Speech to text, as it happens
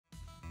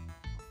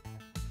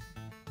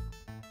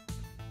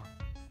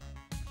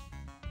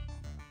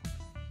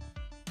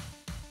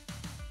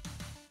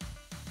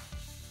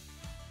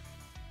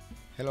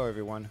Hello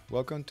everyone,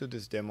 welcome to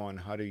this demo on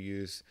how to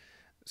use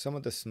some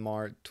of the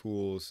smart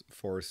tools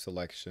for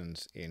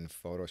selections in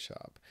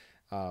Photoshop.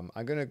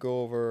 I'm going to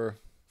go over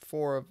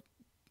four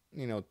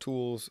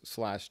tools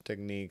slash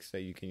techniques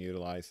that you can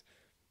utilize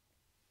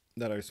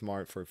that are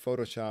smart for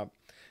Photoshop.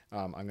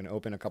 I'm going to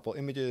open a couple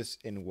images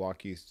and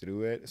walk you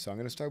through it. So I'm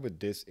going to start with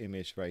this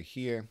image right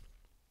here.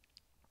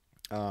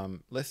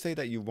 Let's say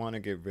that you want to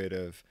get rid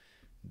of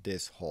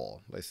this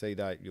hole. Let's say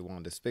that you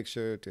want this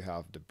picture to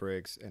have the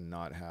bricks and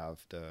not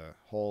have the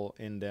hole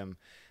in them.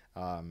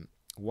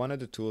 One of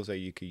the tools that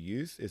you could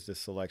use is the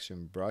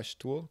selection brush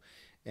tool,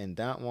 and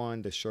that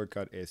one, the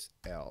shortcut is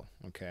L.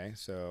 Okay,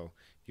 so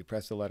you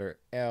press the letter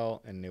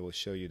L and it will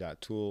show you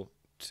that tool.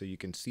 So you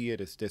can see it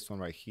is this one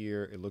right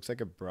here. It looks like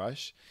a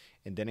brush,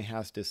 and then it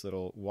has this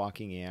little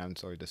walking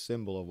ants, or the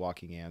symbol of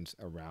walking ants,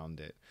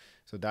 around it.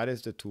 So that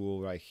is the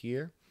tool right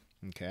here.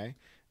 Okay,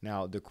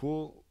 now the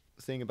cool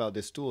thing about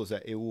this tool is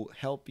that it will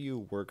help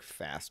you work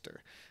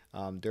faster.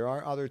 There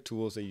are other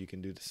tools that you can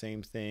do the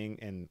same thing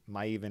and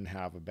might even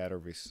have a better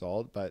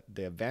result, but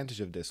the advantage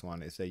of this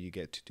one is that you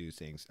get to do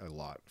things a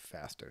lot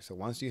faster. So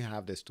once you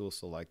have this tool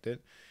selected,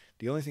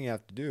 the only thing you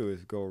have to do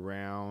is go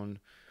around,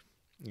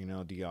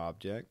 the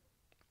object,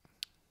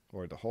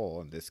 or the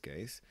hole in this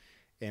case.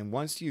 And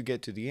once you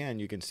get to the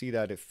end, you can see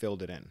that it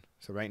filled it in.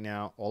 So right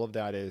now, all of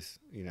that is,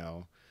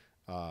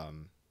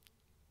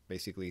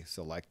 basically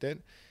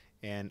selected.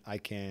 And I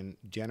can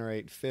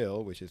generate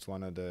fill, which is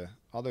one of the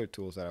other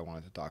tools that I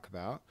wanted to talk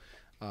about.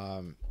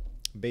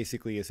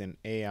 Basically, it's an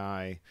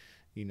AI,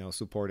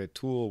 supported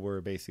tool where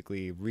it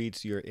basically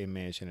reads your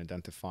image and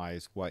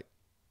identifies what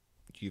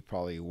you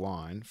probably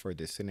want for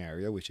this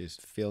scenario, which is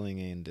filling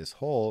in this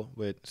hole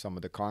with some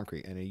of the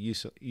concrete. And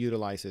it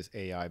utilizes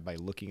AI by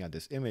looking at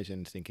this image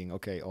and thinking,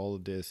 okay, all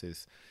of this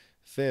is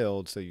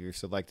filled, so you're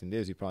selecting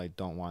this. You probably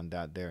don't want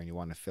that there, and you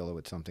want to fill it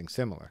with something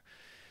similar.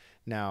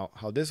 Now,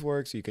 how this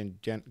works, you can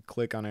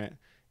click on it,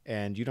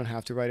 and you don't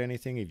have to write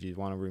anything. If you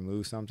want to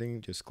remove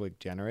something, just click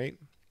generate,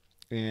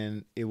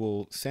 and it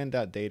will send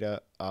that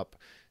data up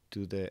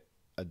to the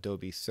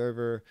Adobe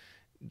server.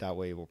 That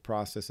way it will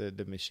process it,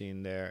 the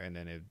machine there, and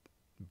then it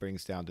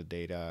brings down the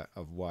data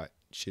of what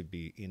should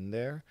be in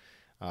there.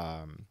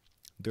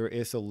 There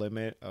is a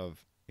limit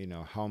of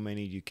how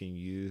many you can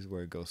use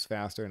where it goes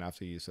faster, and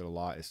after you use it a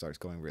lot, it starts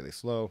going really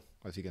slow.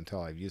 As you can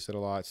tell, I've used it a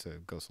lot, so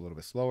it goes a little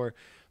bit slower,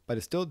 but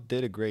it still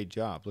did a great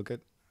job. Look at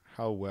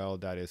how well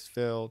that is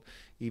filled.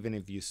 Even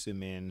if you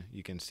zoom in,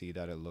 you can see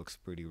that it looks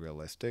pretty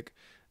realistic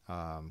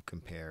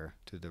compared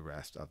to the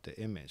rest of the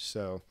image.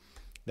 So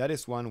that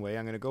is one way.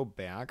 I'm going to go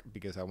back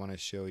because I want to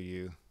show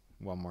you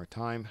one more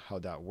time how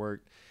that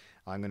worked.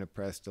 I'm going to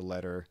press the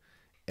letter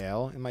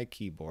L in my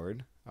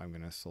keyboard. I'm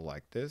going to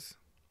select this,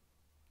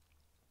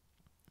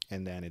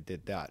 and then it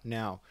did that.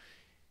 Now,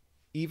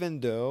 even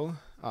though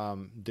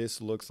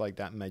this looks like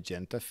that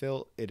magenta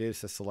fill, it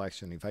is a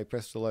selection. If I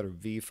press the letter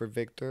V for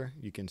Victor,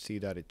 you can see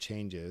that it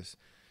changes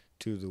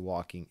to the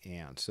walking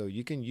ant. So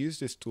you can use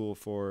this tool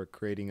for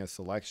creating a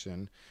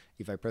selection.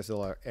 If I press the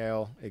letter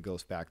L, it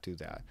goes back to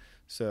that.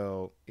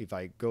 So if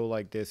I go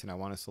like this and I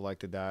want to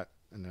select that,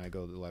 and then I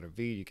go to the letter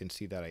V, you can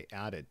see that I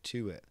added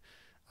to it.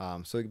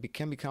 So it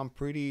can become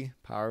pretty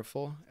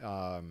powerful.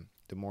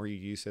 The more you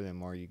use it, the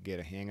more you get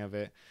a hang of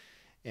it.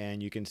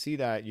 And you can see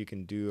that you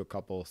can do a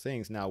couple of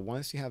things. Now,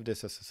 once you have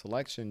this as a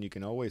selection, you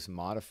can always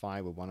modify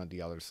with one of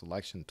the other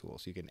selection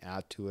tools. You can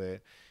add to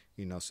it,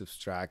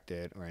 subtract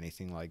it, or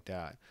anything like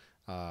that.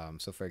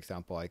 So for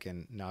example, I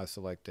can now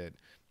select a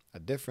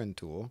different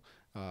tool,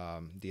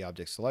 the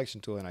object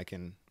selection tool, and I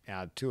can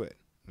add to it.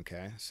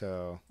 Okay,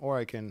 so, or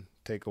I can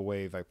take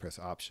away if I press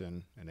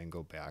Option and then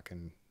go back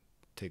and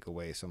take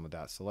away some of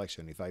that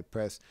selection. If I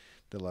press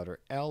the letter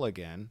L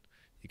again,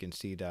 you can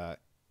see that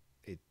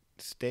it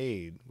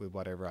stayed with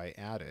whatever I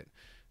added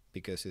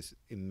because it's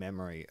in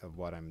memory of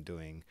what I'm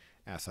doing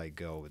as I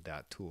go with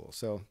that tool.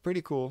 So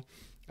pretty cool.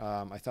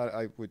 I thought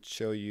I would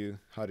show you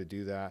how to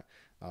do that.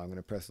 I'm going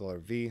to press the letter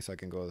V so I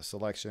can go to the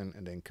selection,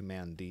 and then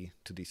Command D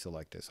to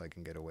deselect it so I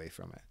can get away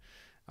from it.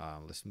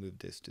 Let's move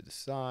this to the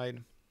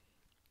side.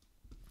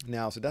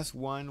 Now, so that's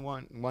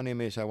one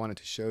image I wanted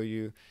to show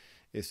you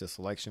is the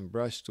selection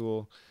brush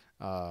tool.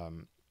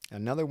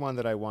 Another one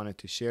that I wanted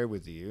to share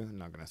with you, I'm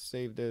not going to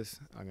save this,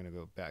 I'm going to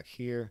go back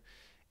here,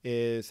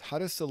 is how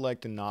to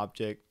select an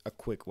object a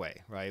quick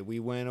way, right? We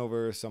went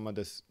over some of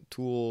the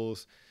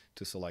tools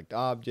to select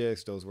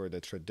objects. Those were the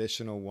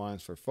traditional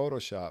ones for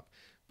Photoshop,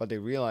 but they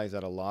realized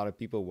that a lot of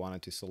people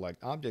wanted to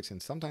select objects,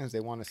 and sometimes they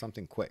wanted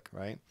something quick,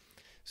 right?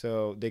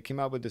 So they came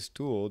out with this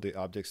tool, the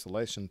object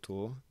selection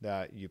tool,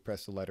 that you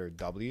press the letter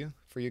W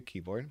for your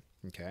keyboard,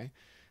 okay?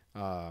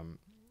 And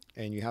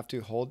you have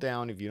to hold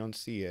down if you don't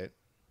see it,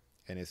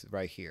 and it's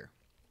right here.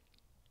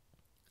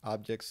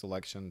 Object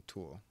selection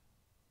tool.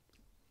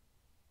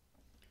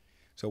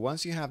 So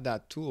once you have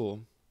that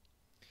tool,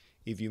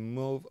 if you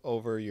move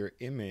over your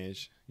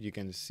image, you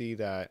can see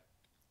that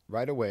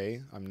right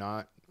away, I'm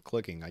not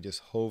clicking, I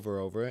just hover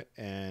over it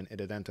and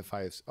it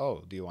identifies,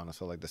 oh, do you want to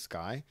select the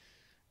sky?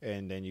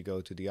 And then you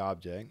go to the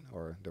object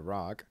or the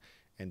rock,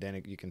 and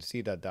then you can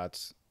see that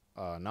that's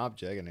an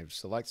object and it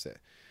selects it.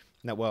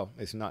 Now, well,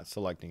 it's not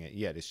selecting it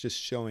yet. It's just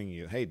showing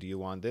you, hey, do you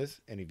want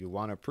this? And if you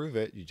want to approve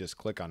it, you just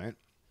click on it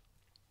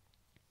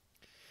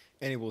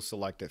and it will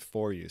select it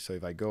for you. So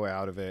if I go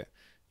out of it,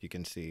 you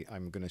can see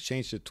I'm going to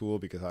change the tool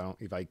because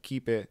if I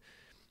keep it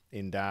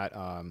in that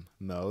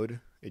mode,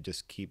 it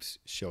just keeps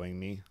showing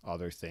me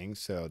other things.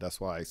 So that's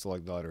why I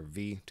select the letter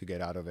V to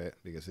get out of it,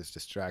 because it's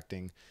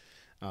distracting.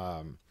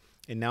 And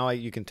now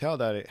you can tell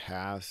that it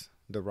has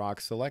the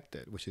rock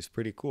selected, which is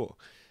pretty cool.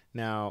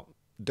 Now,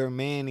 there are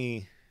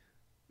many,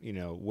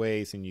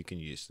 ways and you can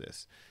use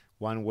this.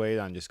 One way,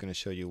 I'm just going to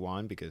show you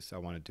one because I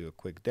want to do a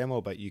quick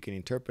demo, but you can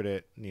interpret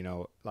it,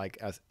 like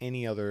as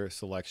any other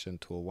selection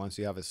tool. Once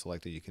you have it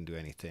selected, you can do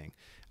anything.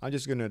 I'm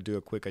just going to do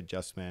a quick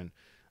adjustment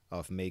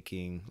of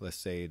making, let's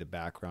say, the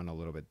background a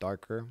little bit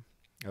darker.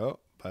 Oh,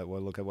 but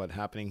well, look at what's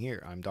happening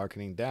here. I'm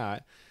darkening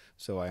that.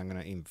 So I'm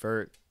going to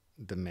invert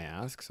the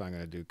mask. So I'm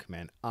going to do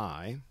Command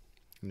I.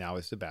 Now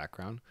it's the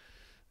background.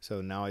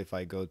 So now if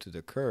I go to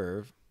the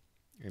curve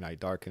and I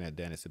darken it,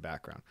 then it's the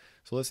background.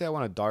 So let's say I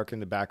want to darken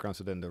the background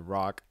so then the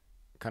rock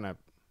kind of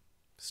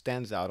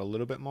stands out a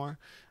little bit more.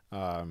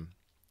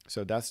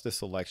 So that's the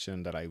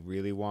selection that I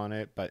really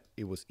wanted, but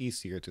it was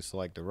easier to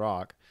select the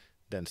rock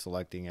than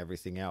selecting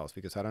everything else,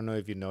 because I don't know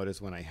if you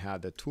noticed when I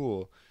had the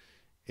tool,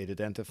 it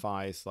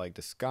identifies like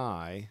the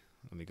sky.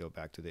 Let me go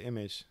back to the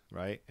image,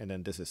 right? And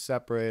then this is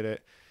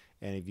separated.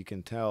 And if you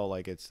can tell,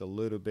 like it's a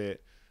little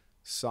bit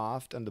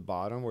soft on the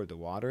bottom where the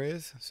water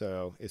is.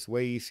 So it's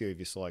way easier if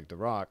you select the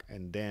rock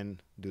and then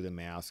do the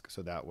mask.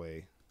 So that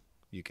way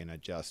you can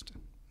adjust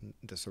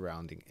the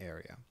surrounding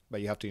area,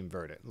 but you have to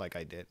invert it like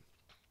I did.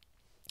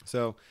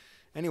 So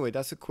anyway,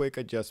 that's a quick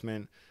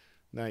adjustment.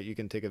 Now you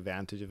can take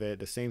advantage of it.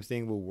 The same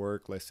thing will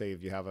work. Let's say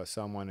if you have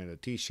someone in a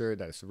t-shirt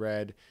that's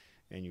red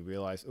and you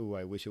realize, oh,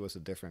 I wish it was a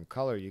different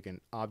color. You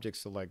can object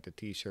select the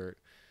t-shirt,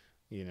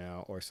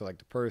 or select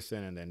the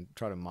person and then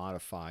try to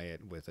modify it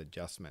with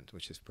adjustment,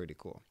 which is pretty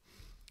cool.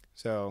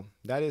 So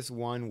that is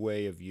one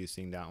way of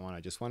using that one.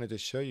 I just wanted to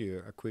show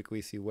you a quick,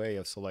 easy way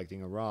of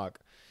selecting a rock,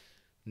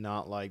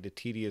 not like the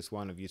tedious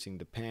one of using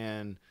the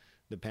pen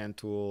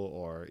tool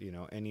or,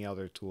 any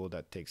other tool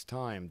that takes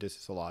time. This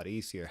is a lot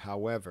easier.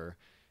 However,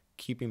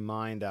 keep in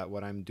mind that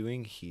what I'm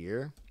doing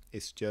here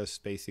is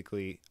just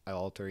basically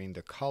altering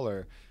the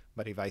color.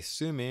 But if I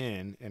zoom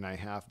in and I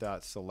have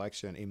that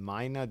selection, it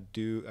might not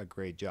do a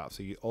great job.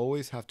 So you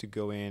always have to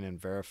go in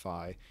and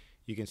verify.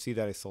 You can see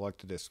that I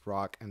selected this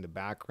rock in the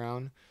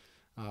background.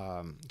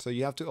 So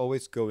you have to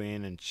always go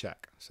in and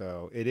check.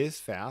 So it is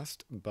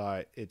fast,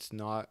 but it's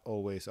not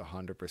always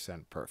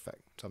 100%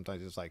 perfect.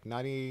 Sometimes it's like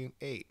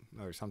 98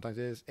 or sometimes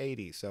it is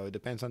 80. So it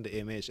depends on the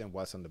image and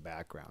what's on the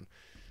background.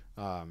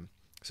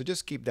 So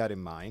just keep that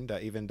in mind,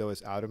 that even though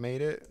it's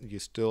automated, you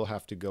still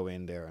have to go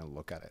in there and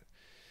look at it.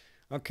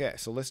 Okay,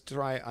 so let's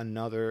try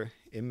another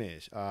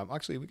image.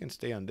 Actually, we can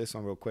stay on this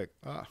one real quick.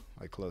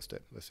 I closed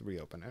it. Let's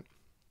reopen it.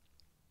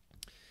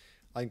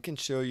 I can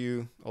show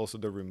you also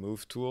the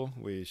remove tool,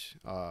 which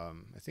I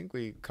think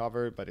we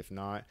covered, but if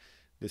not,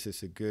 this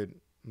is a good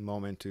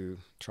moment to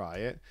try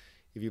it.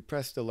 If you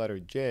press the letter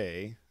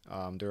J,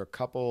 there are a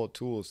couple of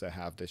tools that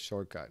have this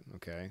shortcut,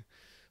 okay?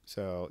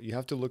 So you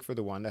have to look for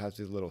the one that has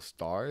these little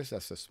stars.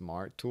 That's a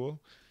smart tool.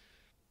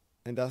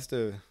 And that's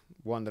the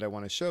one that I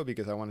want to show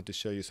because I wanted to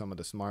show you some of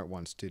the smart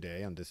ones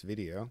today on this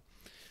video.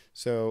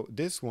 So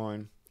this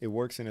one, it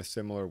works in a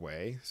similar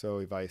way. So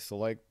if I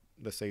select,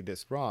 let's say,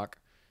 this rock,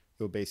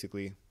 it will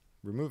basically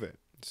remove it.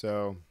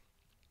 So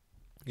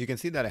you can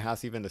see that it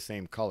has even the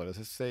same color. Let's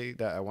just say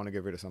that I want to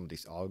get rid of some of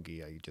these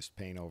algae. I just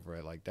paint over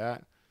it like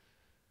that.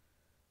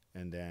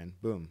 And then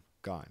boom,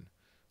 gone.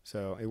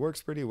 So it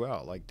works pretty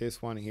well. Like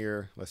this one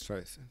here, let's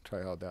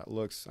try how that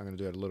looks. I'm going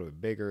to do it a little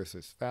bit bigger so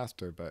it's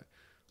faster, but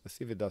let's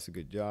see if it does a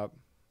good job.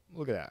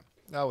 Look at that.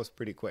 That was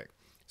pretty quick.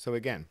 So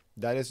again,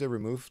 that is the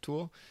remove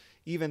tool.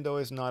 Even though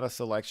it's not a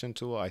selection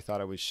tool, I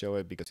thought I would show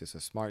it because it's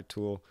a smart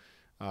tool.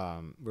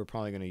 We're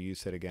probably going to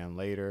use it again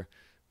later,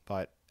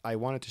 but I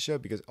wanted to show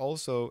it because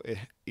also,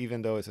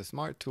 even though it's a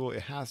smart tool,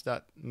 it has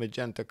that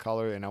magenta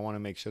color, and I want to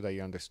make sure that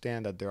you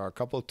understand that there are a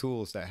couple of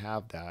tools that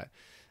have that.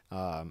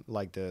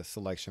 Like the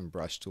selection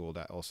brush tool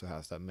that also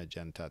has that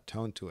magenta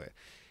tone to it.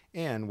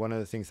 And one of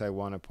the things I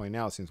want to point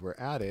out, since we're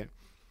at it,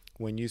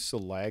 when you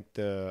select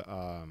the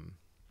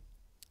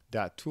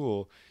that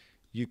tool,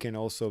 you can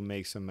also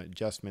make some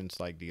adjustments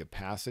like the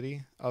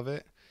opacity of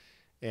it,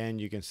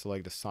 and you can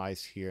select the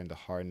size here and the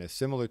hardness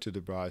similar to the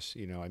brush.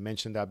 I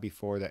mentioned that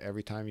before, that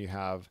every time you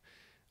have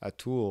a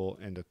tool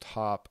in the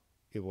top,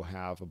 it will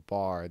have a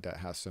bar that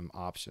has some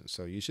options.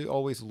 So you should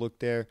always look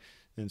there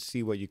and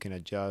see what you can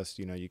adjust.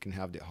 You can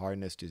have the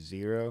hardness to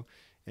 0,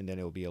 and then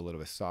it will be a little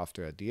bit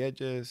softer at the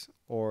edges,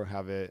 or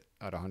have it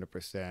at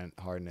 100%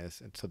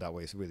 hardness, and so that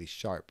way it's really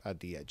sharp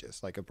at the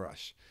edges, like a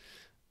brush.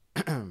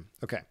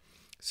 Okay,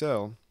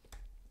 so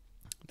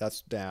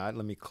that's that.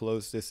 Let me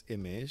close this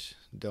image.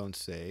 Don't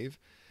save.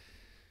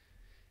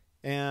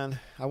 And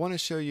I want to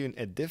show you in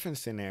a different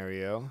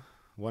scenario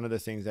one of the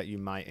things that you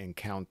might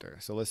encounter.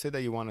 So let's say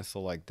that you want to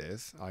select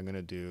this. I'm going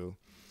to do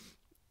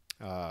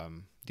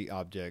the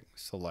object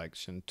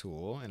selection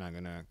tool, and I'm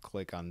going to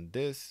click on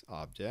this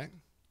object.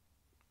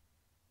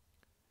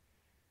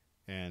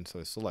 And so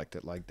it's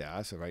selected like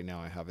that. So right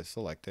now I have it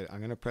selected. I'm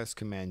going to press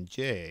Command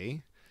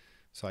J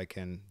so I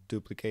can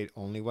duplicate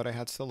only what I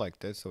had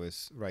selected. So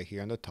it's right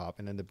here on the top.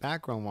 And then the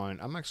background one,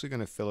 I'm actually going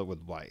to fill it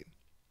with white.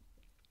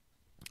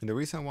 And the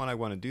reason why I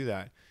want to do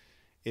that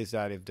is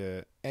that if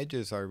the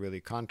edges are really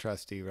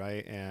contrasty,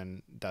 right,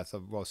 and that's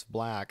what's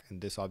black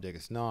and this object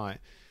is not,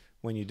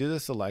 when you do the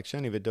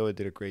selection, even though it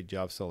did a great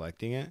job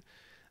selecting it,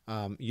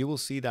 you will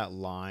see that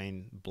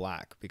line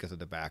black because of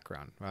the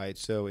background, right?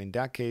 So in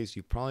that case,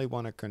 you probably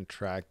want to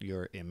contract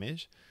your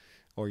image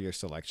or your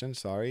selection,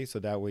 sorry, so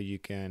that way you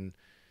can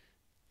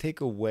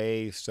take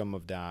away some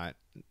of that,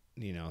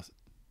 you know,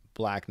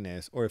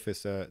 blackness, or if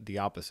it's the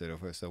opposite,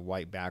 if it's a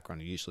white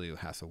background, usually it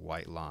has a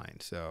white line.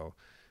 So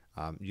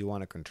you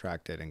want to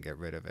contract it and get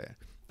rid of it.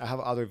 I have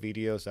other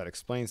videos that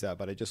explains that,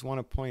 but I just want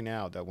to point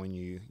out that when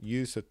you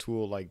use a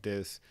tool like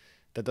this,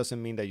 that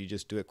doesn't mean that you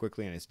just do it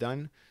quickly and it's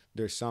done.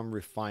 There's some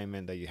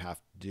refinement that you have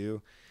to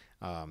do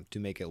to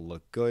make it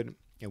look good.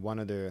 And one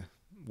of the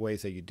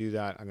ways that you do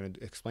that, I'm going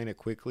to explain it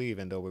quickly,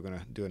 even though we're going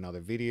to do another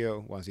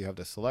video. Once you have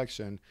the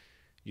selection,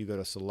 you go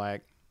to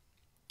select,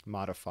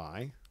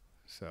 modify.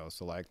 So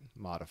select,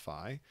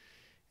 modify,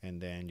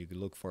 and then you can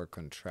look for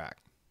contract.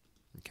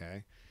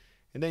 Okay.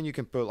 And then you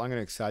can put, I'm going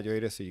to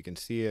exaggerate it so you can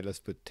see it. Let's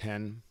put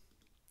 10,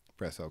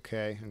 press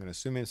OK. I'm going to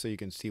zoom in so you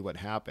can see what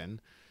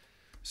happened.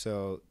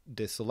 So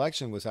the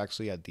selection was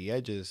actually at the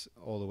edges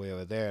all the way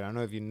over there. I don't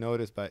know if you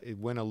noticed, but it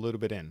went a little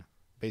bit in.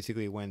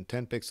 Basically it went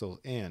 10 pixels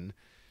in.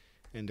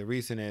 And the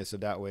reason is so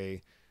that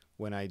way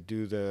when I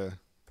do the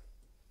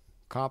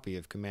copy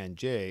of Command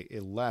J,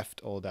 it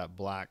left all that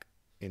black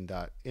in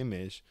that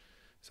image.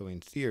 So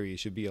in theory, it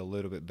should be a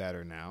little bit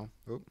better now.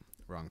 Oop,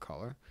 wrong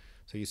color.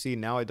 So you see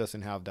now it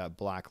doesn't have that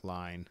black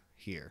line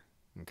here.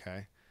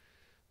 Okay.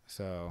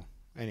 So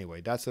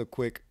anyway, that's a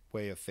quick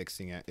way of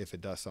fixing it if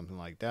it does something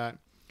like that,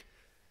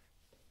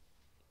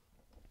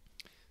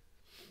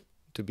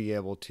 to be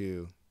able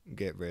to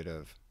get rid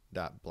of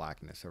that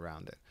blackness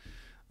around it.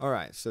 All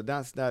right, so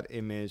that's that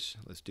image.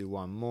 Let's do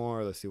one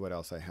more. Let's see what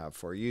else I have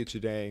for you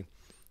today.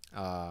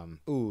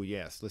 Oh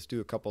yes, let's do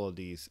a couple of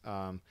these.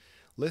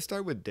 Let's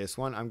start with this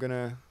one. I'm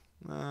gonna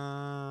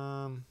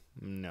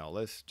no,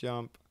 let's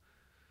jump.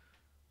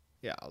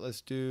 Yeah, let's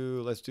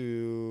do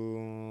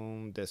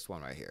this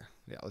one right here.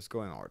 Yeah, let's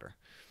go in order.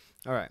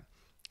 All right.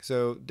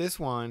 So this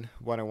one,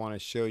 what I want to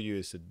show you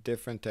is a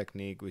different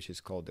technique, which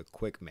is called the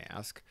quick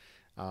mask.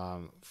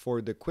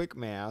 For the quick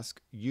mask,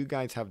 you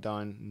guys have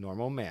done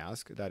normal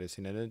mask that is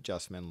in an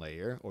adjustment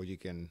layer, or you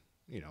can,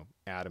 you know,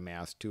 add a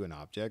mask to an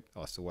object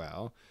as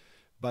well.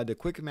 But the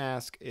quick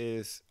mask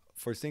is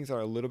for things that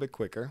are a little bit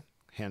quicker,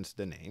 hence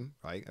the name,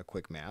 right? A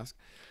quick mask.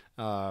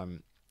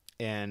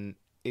 And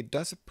it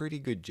does a pretty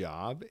good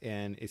job,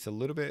 and it's a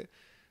little bit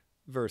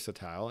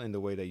versatile in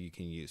the way that you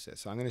can use it.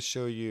 So I'm going to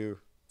show you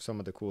some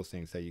of the cool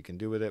things that you can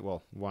do with it.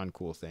 Well, one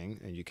cool thing,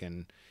 and you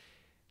can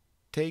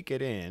take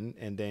it in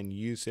and then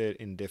use it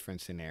in different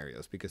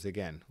scenarios, because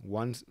again,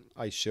 once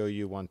I show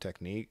you one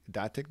technique,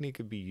 that technique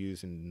could be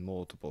used in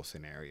multiple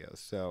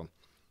scenarios. So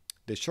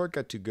the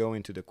shortcut to go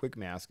into the quick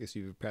mask is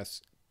you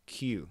press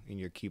Q in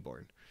your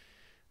keyboard.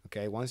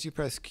 Okay, once you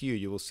press Q,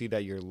 you will see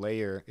that your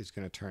layer is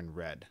going to turn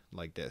red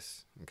like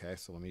this. Okay,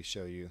 so let me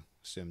show you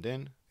zoomed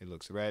in. It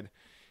looks red.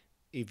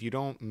 If you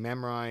don't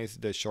memorize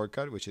the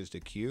shortcut, which is the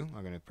Q,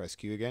 I'm going to press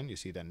Q again. You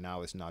see that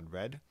now it's not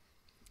red.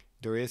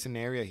 There is an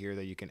area here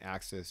that you can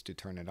access to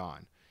turn it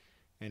on.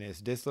 And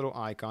it's this little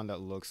icon that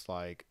looks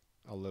like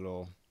a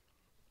little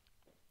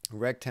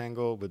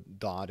rectangle with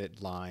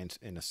dotted lines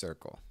in a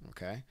circle.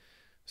 Okay,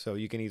 so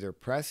you can either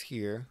press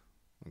here,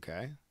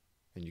 okay,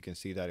 and you can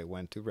see that it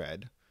went to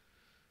red.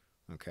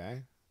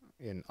 Okay,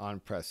 and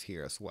unpress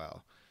here as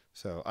well.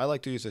 So I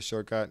like to use a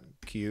shortcut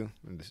Q,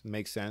 and this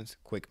makes sense,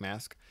 quick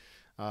mask.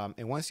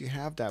 And once you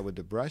have that with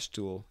the brush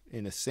tool,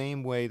 in the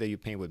same way that you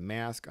paint with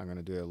mask, I'm going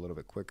to do it a little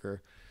bit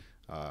quicker.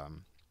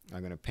 I'm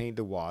going to paint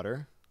the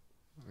water,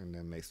 and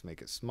then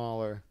make it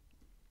smaller,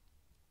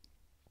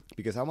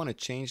 because I want to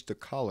change the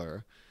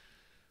color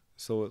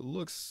so it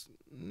looks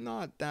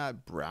not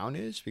that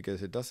brownish,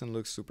 because it doesn't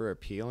look super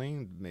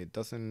appealing. It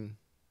doesn't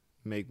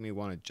make me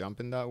want to jump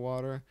in that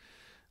water.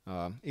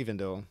 Even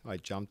though I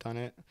jumped on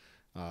it.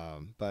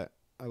 But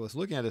I was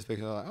looking at this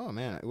picture, like, oh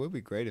man, it would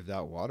be great if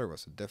that water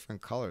was a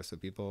different color, so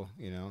people,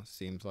 you know,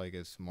 seems like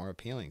it's more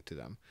appealing to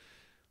them.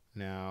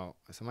 Now,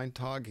 as I'm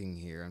talking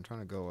here, I'm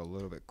trying to go a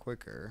little bit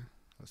quicker.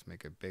 Let's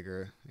make it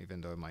bigger,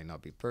 even though it might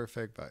not be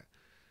perfect, but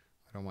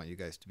I don't want you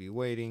guys to be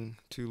waiting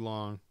too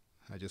long.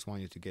 I just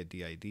want you to get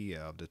the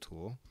idea of the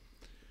tool.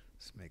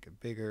 Let's make it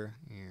bigger.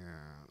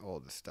 Yeah, all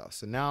this stuff.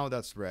 So now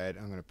that's red.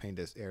 I'm going to paint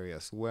this area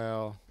as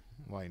well.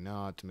 Why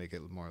not, to make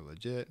it more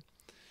legit.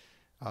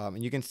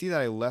 And you can see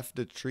that I left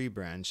the tree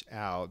branch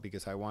out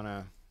because I want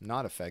to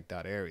not affect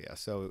that area.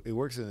 So it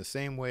works in the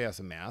same way as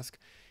a mask.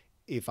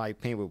 If I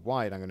paint with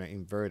white, I'm going to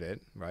invert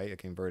it, right? I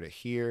can invert it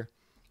here,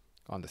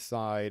 on the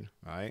side,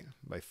 right?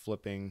 By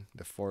flipping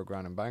the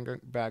foreground and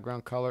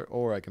background color,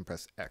 or I can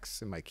press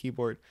X in my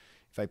keyboard.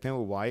 If I paint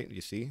with white,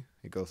 you see,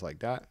 it goes like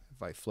that.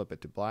 If I flip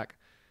it to black,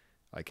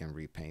 I can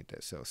repaint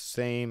it. So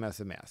same as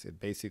a mask. It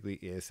basically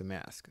is a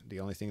mask. The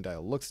only thing that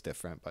it looks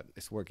different, but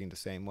it's working the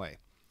same way.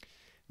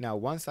 Now,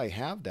 once I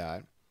have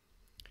that,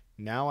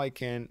 now I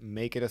can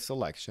make it a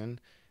selection.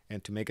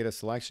 And to make it a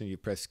selection, you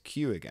press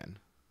Q again.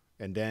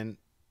 And then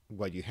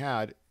what you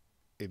had,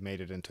 it made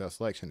it into a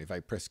selection. If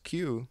I press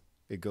Q,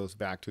 it goes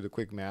back to the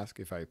quick mask.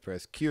 If I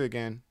press Q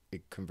again,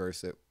 it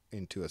converts it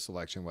into a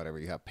selection, whatever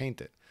you have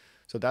painted.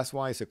 So that's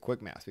why it's a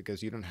quick mask,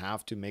 because you don't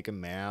have to make a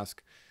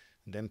mask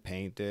and then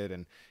paint it.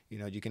 And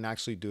you can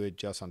actually do it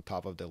just on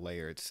top of the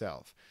layer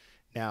itself.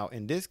 Now,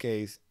 in this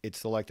case, it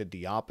selected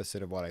the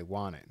opposite of what I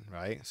wanted,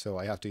 right? So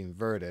I have to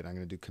invert it. I'm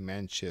going to do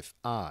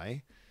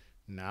Command-Shift-I.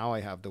 Now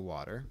I have the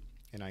water,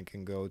 and I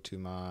can go to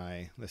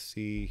my, let's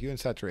see, hue and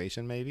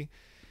saturation maybe.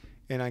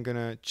 And I'm going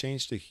to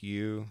change the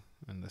hue,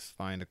 and let's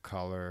find a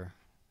color,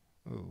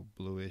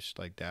 bluish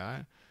like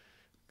that.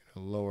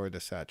 Lower the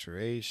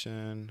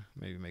saturation,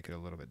 maybe make it a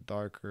little bit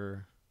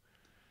darker.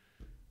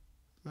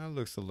 That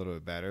looks a little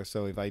bit better.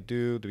 So if I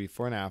do the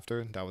before and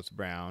after, that was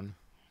brown.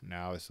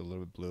 Now it's a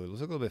little bit blue. It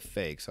looks a little bit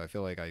fake, so I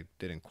feel like I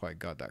didn't quite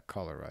got that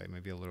color right.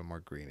 Maybe a little more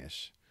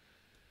greenish.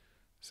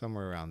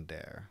 Somewhere around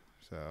there.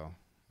 So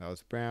that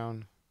was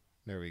brown.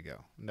 There we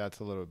go. That's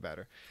a little bit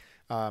better.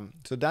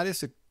 So that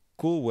is a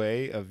cool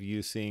way of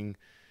using,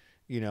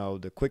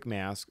 the quick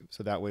mask.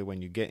 So that way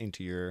when you get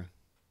into your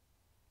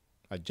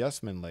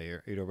adjustment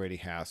layer, it already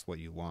has what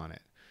you wanted.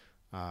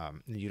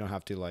 You don't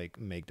have to like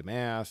make the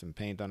mask and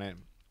paint on it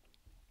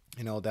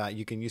and all that.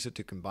 You can use it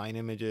to combine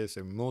images.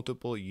 There are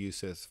multiple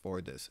uses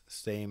for this,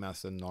 same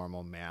as the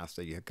normal mask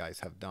that you guys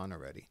have done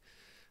already.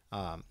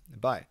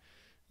 But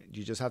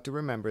you just have to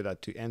remember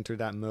that to enter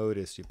that mode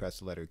is you press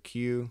the letter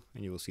Q,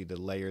 and you will see the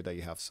layer that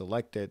you have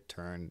selected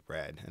turn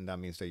red, and that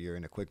means that you're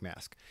in a quick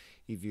mask.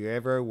 If you're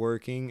ever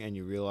working and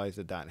you realize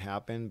that that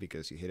happened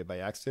because you hit it by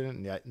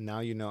accident, now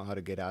you know how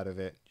to get out of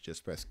it. You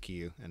just press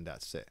Q and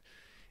that's it.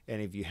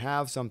 And if you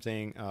have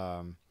something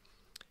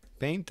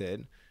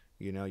painted,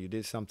 you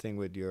did something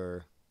with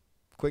your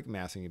quick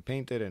mask and you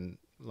painted, and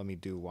let me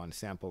do one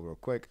sample real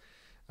quick.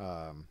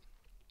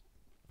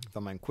 If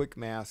I'm on quick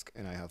mask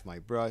and I have my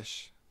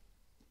brush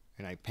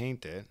and I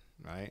paint it,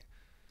 right?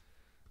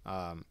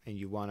 And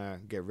you want to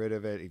get rid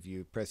of it, if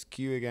you press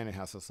Q again, it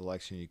has a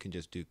selection. You can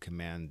just do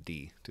Command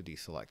D to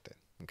deselect it,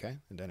 okay?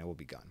 And then it will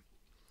be gone.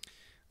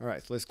 All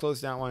right, so let's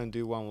close that one and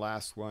do one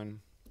last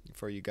one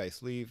before you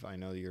guys leave. I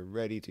know you're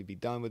ready to be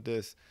done with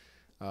this.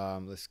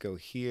 Let's go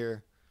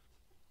here.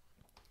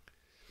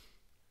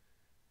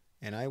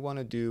 And I want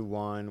to do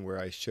one where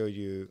I show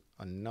you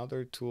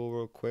another tool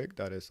real quick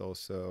that is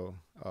also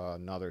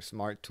another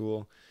smart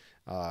tool.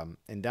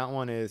 And that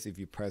one is if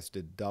you press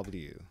the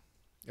W.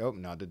 Oh,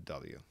 not the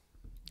W.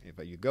 If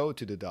you go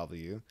to the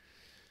W,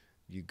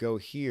 you go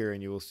here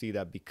and you will see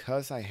that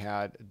because I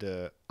had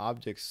the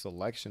object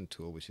selection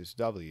tool, which is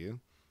W,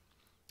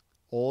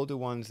 all the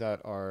ones that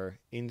are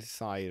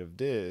inside of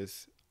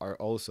this are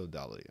also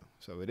W.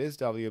 So it is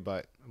W,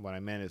 but what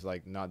I meant is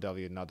like not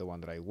W, not the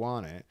one that I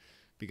wanted,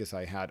 because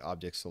I had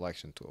object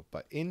selection tool.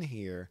 But in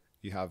here,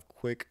 you have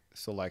quick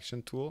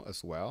selection tool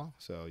as well.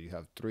 So you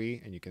have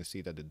 3, and you can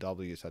see that the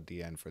W is at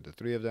the end for the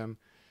 3 of them.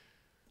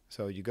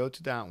 So you go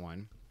to that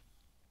one,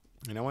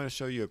 and I want to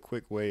show you a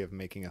quick way of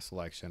making a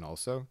selection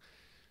also.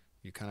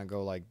 You kind of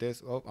go like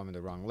this. Oh, I'm in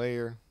the wrong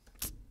layer.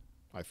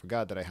 I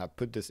forgot that I have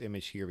put this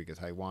image here because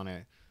I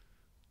wanted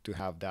to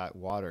have that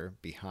water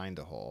behind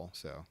the hole.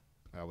 So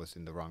I was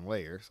in the wrong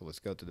layer. So let's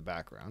go to the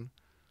background.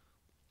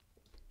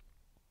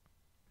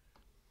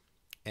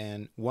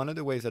 And one of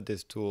the ways that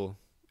this tool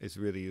is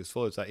really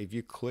useful is that if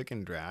you click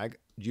and drag,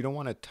 you don't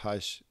want to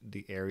touch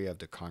the area of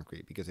the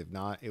concrete, because if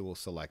not, it will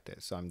select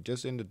it. So I'm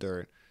just in the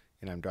dirt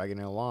and I'm dragging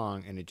it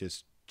along, and it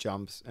just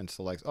jumps and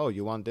selects, oh,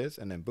 you want this?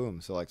 And then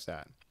boom, selects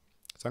that.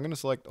 So I'm going to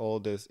select all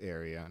this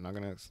area, and I'm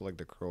going to select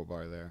the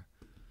crowbar there.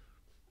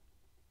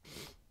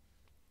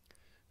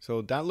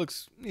 So that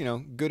looks,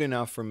 good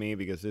enough for me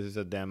because this is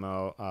a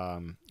demo.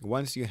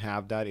 Once you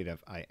have that,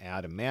 if I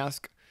add a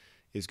mask,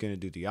 it's going to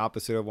do the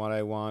opposite of what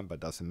I want, but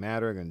doesn't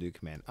matter. I'm going to do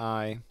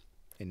Command-I.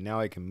 And now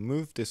I can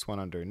move this one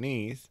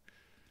underneath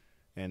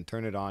and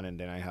turn it on, and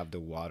then I have the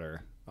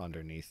water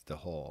underneath the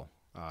hole,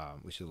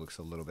 which looks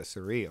a little bit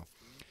surreal.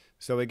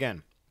 So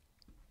again,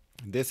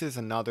 this is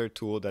another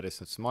tool that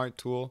is a smart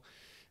tool.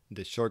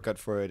 The shortcut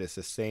for it is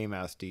the same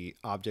as the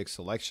object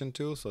selection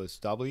tool, so it's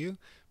W.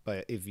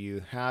 But if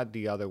you had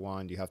the other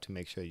one, you have to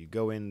make sure you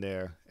go in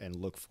there and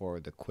look for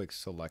the quick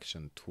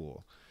selection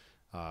tool,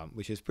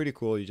 which is pretty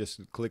cool. You just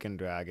click and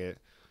drag it.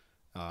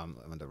 I'm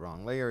on the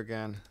wrong layer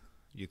again.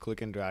 You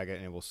click and drag it,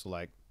 and it will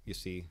select, you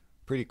see,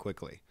 pretty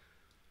quickly.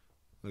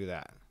 Look at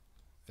that.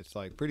 It's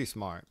like pretty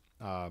smart.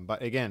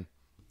 But again,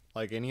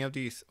 like any of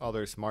these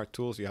other smart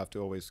tools, you have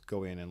to always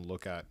go in and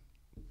look at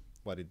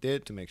what it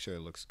did to make sure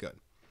it looks good.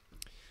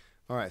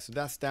 All right, so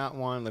that's that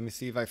one. Let me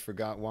see if I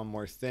forgot one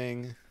more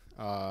thing.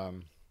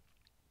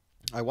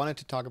 I wanted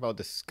to talk about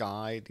the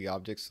sky, the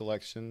object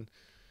selection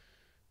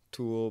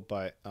tool,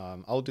 but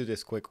I'll do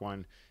this quick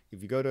one.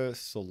 If you go to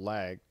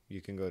select,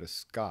 you can go to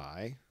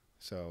sky.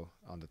 So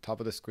on the top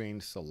of the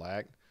screen,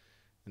 select,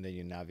 and then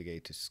you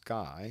navigate to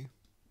sky.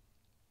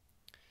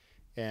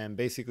 And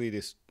basically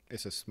this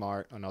is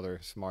another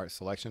smart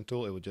selection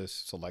tool. It will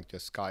just select your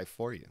sky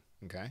for you,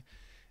 okay?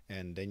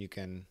 And then you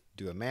can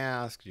do a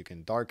mask, you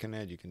can darken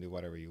it, you can do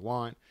whatever you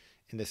want.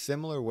 In the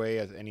similar way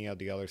as any of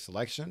the other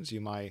selections,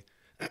 you might,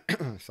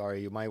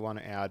 sorry, you might want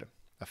to add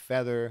a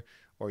feather,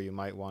 or you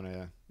might want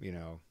to,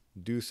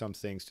 do some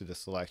things to the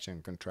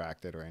selection,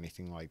 contract it or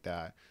anything like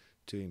that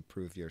to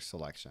improve your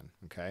selection,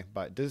 okay?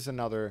 But this is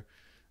another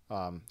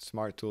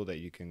smart tool that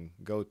you can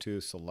go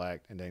to,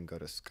 select, and then go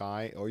to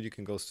sky, or you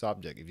can go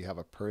subject. If you have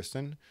a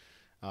person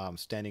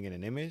standing in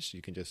an image,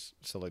 you can just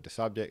select the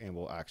subject and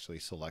we'll actually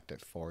select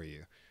it for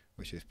you,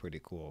 which is pretty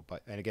cool.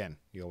 And again,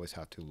 you always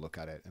have to look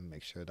at it and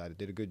make sure that it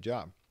did a good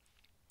job.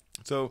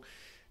 So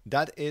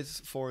that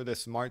is for the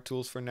smart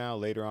tools for now.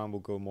 Later on, we'll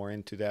go more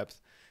into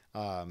depth.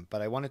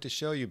 But I wanted to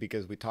show you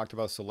because we talked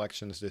about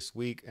selections this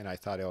week, and I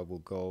thought I will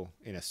go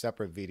in a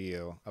separate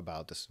video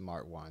about the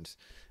smart ones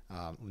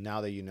now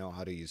that you know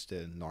how to use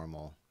the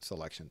normal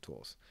selection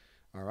tools.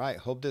 All right,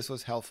 hope this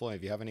was helpful.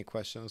 If you have any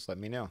questions, let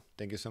me know.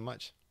 Thank you so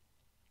much.